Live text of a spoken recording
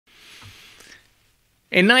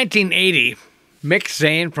In 1980, Mick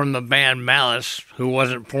Zane from the band Malice, who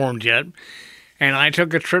wasn't formed yet, and I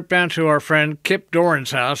took a trip down to our friend Kip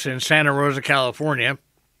Doran's house in Santa Rosa, California.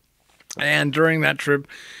 And during that trip,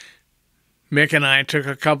 Mick and I took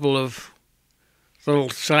a couple of little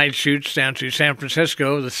side shoots down to San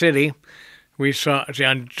Francisco, the city. We saw,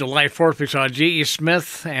 on July 4th, we saw G.E.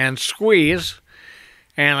 Smith and Squeeze,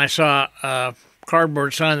 and I saw a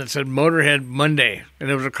cardboard sign that said Motorhead Monday.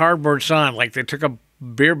 And it was a cardboard sign, like they took a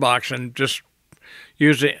beer box and just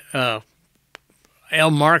used a El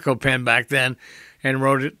Marco pen back then and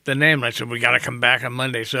wrote the name. And I said, we got to come back on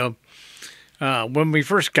Monday. So when we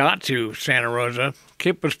first got to Santa Rosa,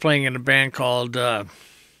 Kip was playing in a band called had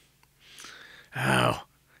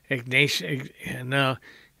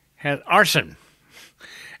Arson.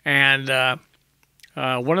 And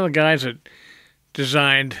one of the guys that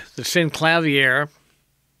designed the synclavier,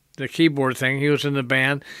 the keyboard thing, he was in the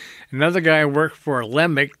band. Another guy worked for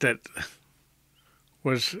Lemmic that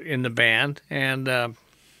was in the band, and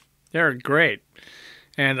they're great.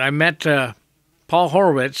 And I met Paul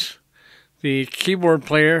Horowitz, the keyboard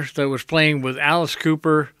player that was playing with Alice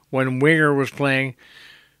Cooper when Winger was playing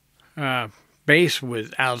bass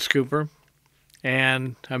with Alice Cooper.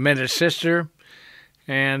 And I met his sister,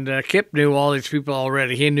 and Kip knew all these people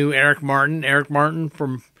already. He knew Eric Martin. Eric Martin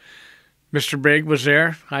from Mr. Big was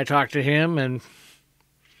there. I talked to him, and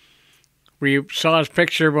we saw his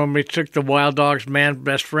picture when we took the Wild Dogs Man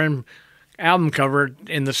Best Friend album cover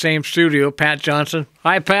in the same studio, Pat Johnson.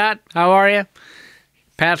 Hi, Pat. How are you?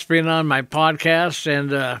 Pat's been on my podcast,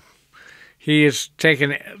 and he is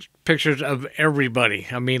taking pictures of everybody.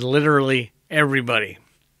 I mean, literally everybody.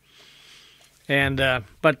 And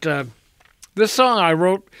but this song I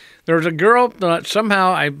wrote, there was a girl that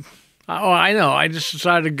somehow I just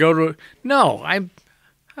decided to go to. No, I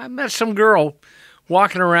met some girl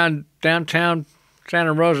walking around downtown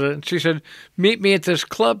Santa Rosa, and she said, meet me at this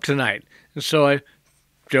club tonight. And so I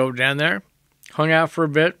drove down there, hung out for a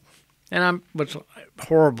bit, and I was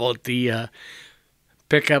horrible at the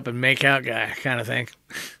pick up and make out guy kind of thing.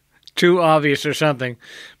 Too obvious or something.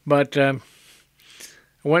 But I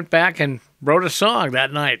went back and wrote a song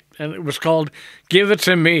that night, and it was called Give It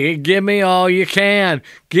To Me, Give Me All You Can,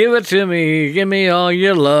 Give It To Me, Give Me All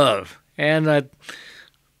Your Love. And I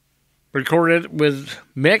recorded it with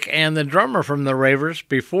Mick and the drummer from the Ravers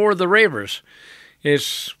before the Ravers.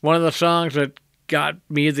 It's one of the songs that got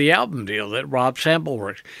me the album deal that Rob Sample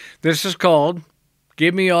worked. This is called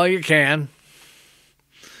Give Me All You Can,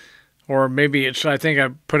 or maybe I think I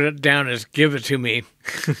put it down as Give It To Me.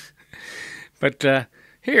 But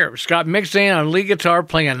here, it's got Mick Zane on lead guitar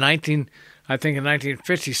playing a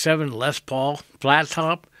 1957 Les Paul flat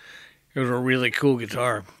top. It was a really cool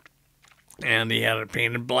guitar. And he had it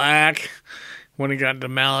painted black. When he got into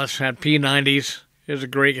Malice, had P90s. It was a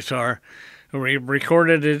great guitar. And we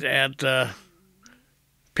recorded it at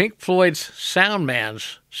Pink Floyd's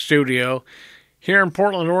Soundman's studio here in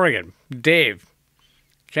Portland, Oregon. Dave.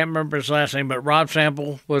 Can't remember his last name, but Rob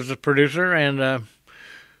Sample was the producer, and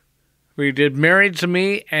we did Married to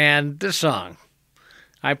Me and this song.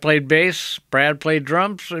 I played bass, Brad played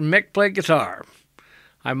drums, and Mick played guitar.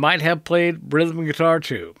 I might have played rhythm guitar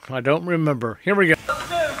too. I don't remember. Here we go.